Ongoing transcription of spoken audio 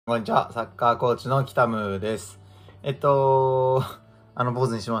こんにちは、サッカーコーチのきたむーです。坊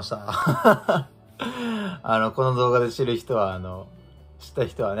主にしました。この動画で知る人は、知った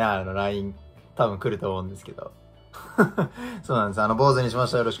人はね、LINE 多分来ると思うんですけど。そうなんです。坊主にしま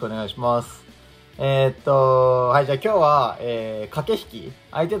した。よろしくお願いします。はい、じゃあ今日は、駆け引き、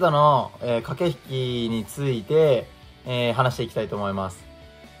相手との、駆け引きについて、話していきたいと思います。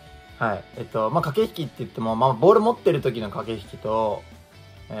はい。駆け引きって言っても、ボール持ってる時の駆け引きと、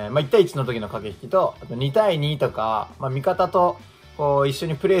1対1の時の駆け引きと、あと2対2とか、味方とこう一緒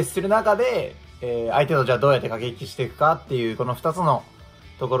にプレーする中で、相手とじゃあどうやって駆け引きしていくかっていうこの2つの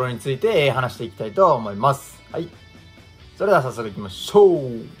ところについて、話していきたいと思います。はい。それでは早速行きましょ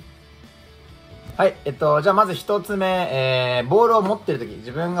う。はい。じゃあまず1つ目、ボールを持ってる時、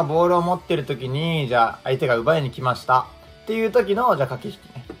自分がボールを持ってる時に、じゃあ相手が奪いに来ましたっていう時の、じゃあ駆け引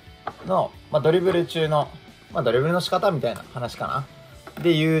きね。の、ドリブル中の、ドリブルの仕方みたいな話かな。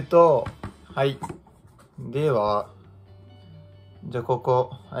で言うと、はい。では、じゃあこ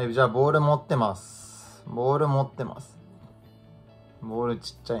こ。はい、じゃあボール持ってます。ボール持ってます。ボール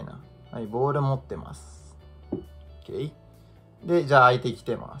ちっちゃいな。はい、ボール持ってます。OK。で、じゃあ相手来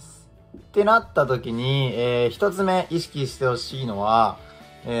てます。ってなった時に、一つ目意識してほしいのは、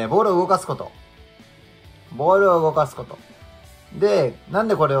ボールを動かすこと。ボールを動かすこと。で、なん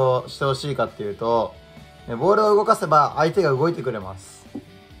でこれをしてほしいかっていうと、ボールを動かせば相手が動いてくれます。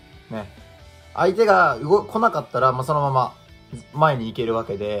ね。相手が来なかったら、そのまま前に行けるわ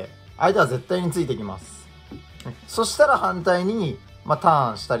けで、相手は絶対についてきます。そしたら反対に、タ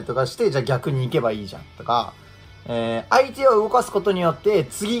ーンしたりとかして、じゃあ逆に行けばいいじゃんとか、相手を動かすことによって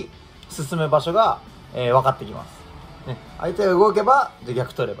次進む場所が、分かってきます。ね。相手が動けば、じゃあ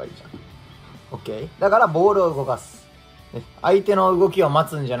逆取ればいいじゃん。OK？ だからボールを動かす。相手の動きを待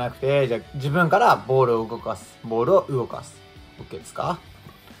つんじゃなくて、じゃあ自分からボールを動かす。ボールを動かす。OK ですか？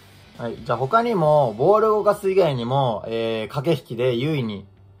はい。じゃあ他にも、ボールを動かす以外にも、駆け引きで優位に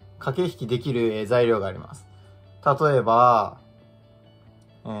駆け引きできる、材料があります。例えば、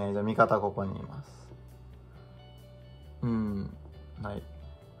じゃあ味方ここにいます。はい。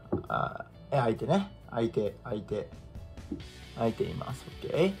相手ね。相手います。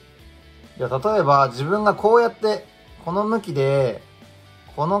OK？ じゃあ例えば自分がこうやって、この向きで、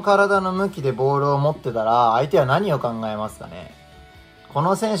この体の向きでボールを持ってたら、相手は何を考えますかね？こ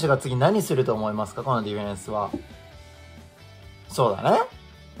の選手が次何すると思いますか？このディフェンスは。そうだ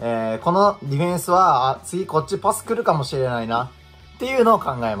ね。このディフェンスは、次こっちパス来るかもしれないな。っていうのを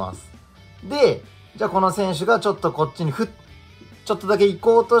考えます。で、じゃあこの選手がちょっとこっちにちょっとだけ行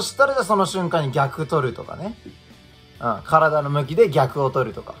こうとしたら、じゃあその瞬間に逆取るとかね。体の向きで逆を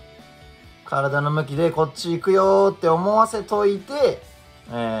取るとか。体の向きでこっち行くよーって思わせといて、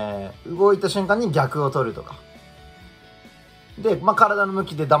動いた瞬間に逆を取るとか。で、体の向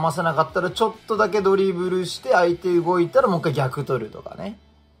きで騙せなかったらちょっとだけドリブルして相手動いたらもう一回逆取るとかね。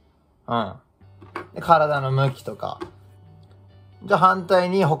で、体の向きとか。じゃあ反対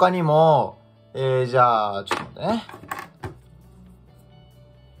に他にも、じゃあ、ちょっと待ってね。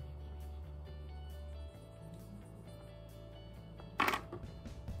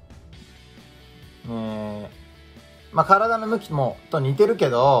体の向きもと似てるけ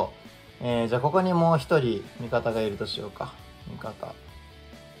ど、じゃあここにもう一人味方がいるとしようか。味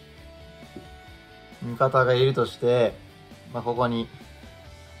方がいるとして、ここに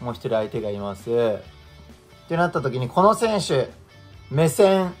もう一人相手がいます。ってなった時にこの選手、目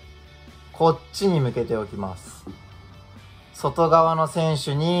線、こっちに向けておきます。外側の選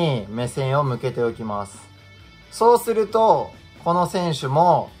手に目線を向けておきます。そうすると、この選手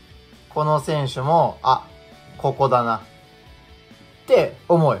も、ここだな。って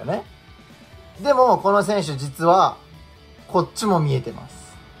思うよね。でも、この選手実は、こっちも見えてま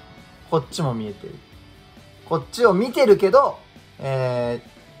す。こっちも見えてる。こっちを見てるけど、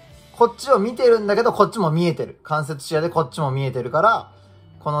こっちを見てるんだけど、こっちも見えてる。間接視野でこっちも見えてるから、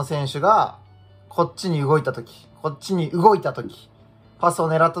この選手が、こっちに動いたとき、パスを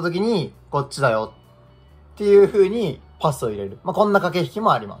狙ったときに、こっちだよ。っていう風に、パスを入れる。こんな駆け引き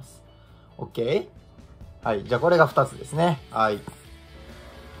もあります。OK？ はい。じゃあこれが2つですね。はい。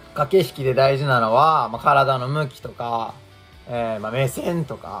駆け引きで大事なのは、体の向きとか、目線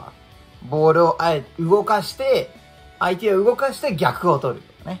とか、ボールをあえて動かして、相手を動かして逆を取る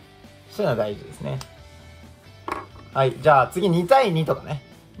とかね。そういうのが大事ですね。はい。じゃあ次2対2とかね。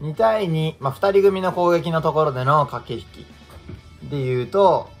2対2、2人組の攻撃のところでの駆け引き。で言う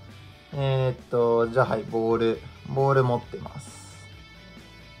と、じゃあはい、ボール持ってます。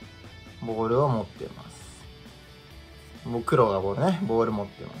ボールを持ってます。黒がボール持っ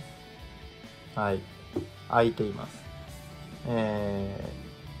てます。はい。空いています。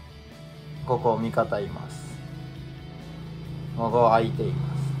ここ味方います。ここ相手い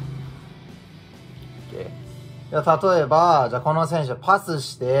ます。じゃあ例えば、じゃあこの選手パス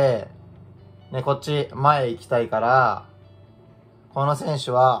して、ね、こっち前行きたいから、この選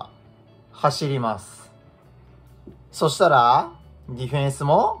手は走ります。そしたら、ディフェンス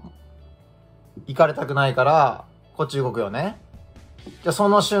も行かれたくないから、こっち動くよね。じゃあそ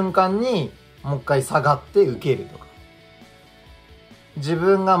の瞬間にもう一回下がって受けるとか。自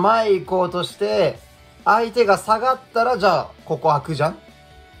分が前行こうとして、相手が下がったら、じゃあここ開くじゃん。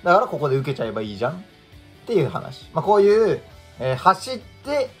だからここで受けちゃえばいいじゃん。っていう話。まあ、こういう、走っ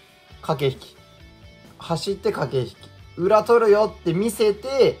て駆け引き。走って駆け引き。裏取るよって見せ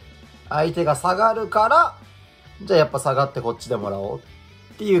て、相手が下がるから、じゃあやっぱ下がってこっちでもらおうっ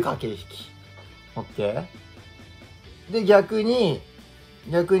ていう駆け引き。OK？ で、逆に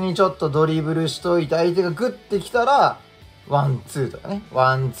ちょっとドリブルしといて、相手がグッてきたら、ワン、ツーとかね。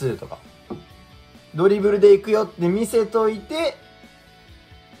ワン、ツーとか。ドリブルで行くよって見せといて、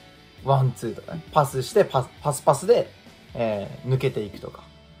ワン、ツーとかね。パスして、パスで、抜けていくとか。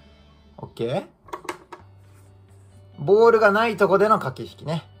OK？ ボールがないとこでの駆け引き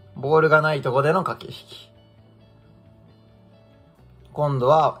ね。ボールがないとこでの駆け引き。今度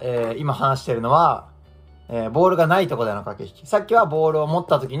は、今話してるのは、ボールがないとこでの駆け引き。さっきはボールを持っ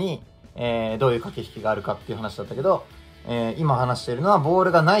た時に、どういう駆け引きがあるかっていう話だったけど、今話してるのはボー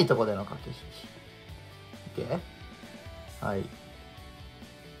ルがないとこでの駆け引き。OK？ はい。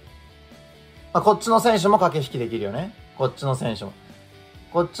まあ、こっちの選手も駆け引きできるよね。こっちの選手も。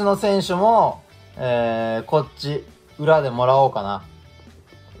こっちの選手も、こっち、裏でもらおうかな。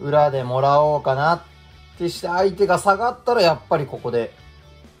裏でもらおうかなってして相手が下がったらやっぱりここで、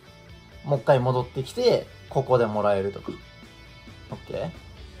もう一回戻ってきて、ここでもらえるとか。OK？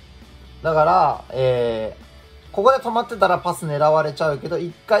 だから、ここで止まってたらパス狙われちゃうけど、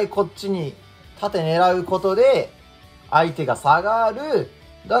一回こっちに縦狙うことで、相手が下がる。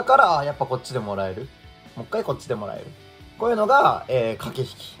だから、やっぱこっちでもらえる。もう一回こっちでもらえる。こういうのが、駆け引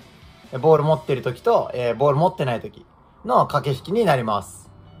き。ボール持ってる時と、ボール持ってない時の駆け引きになります。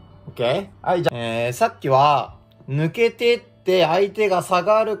OK？ はい、じゃあ、さっきは、抜けてって相手が下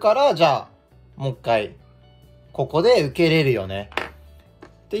がるから、じゃあ、もう一回、ここで受けれるよね。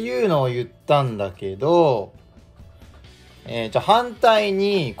っていうのを言ったんだけど、じゃあ反対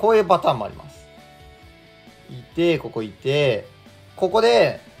に、こういうパターンもあります。ここいて、ここ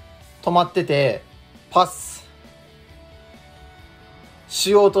で止まってて、パス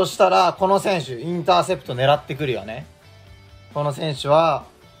しようとしたら、この選手、インターセプト狙ってくるよね。この選手は、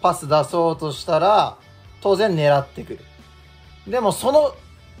パス出そうとしたら、当然狙ってくる。でも、その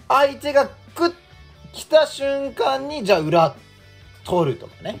相手が来た瞬間に、じゃあ裏取ると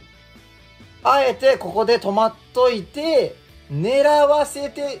かね。あえてここで止まっといて、狙わせ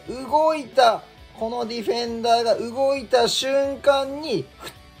て動いた、このディフェンダーが動いた瞬間に、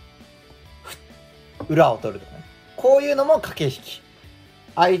裏を取るとかね。こういうのも駆け引き。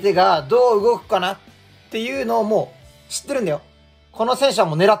相手がどう動くかなっていうのをもう知ってるんだよ。この選手は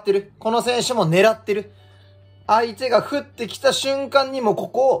もう狙ってる。この選手も狙ってる。相手が降ってきた瞬間にもこ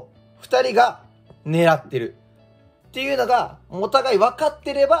こを二人が狙ってる。っていうのがお互い分かっ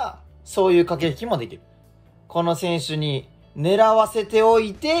てればそういう駆け引きもできる。この選手に狙わせてお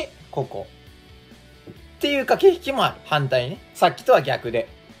いて、ここ。っていう駆け引きもある。反対にね。さっきとは逆で。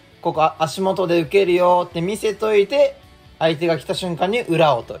ここ足元で受けるよって見せといて、相手が来た瞬間に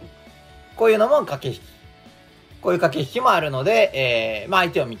裏を取る。こういうのも駆け引き。こういう駆け引きもあるので、まあ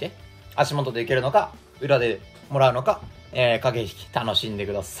相手を見て、足元で受けるのか、裏でもらうのか、駆け引き楽しんで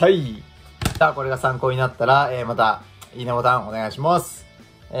ください。さあ、これが参考になったら、また、いいねボタンお願いします。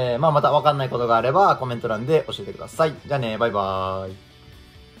まあまたわかんないことがあればコメント欄で教えてください。じゃあね、バイバーイ。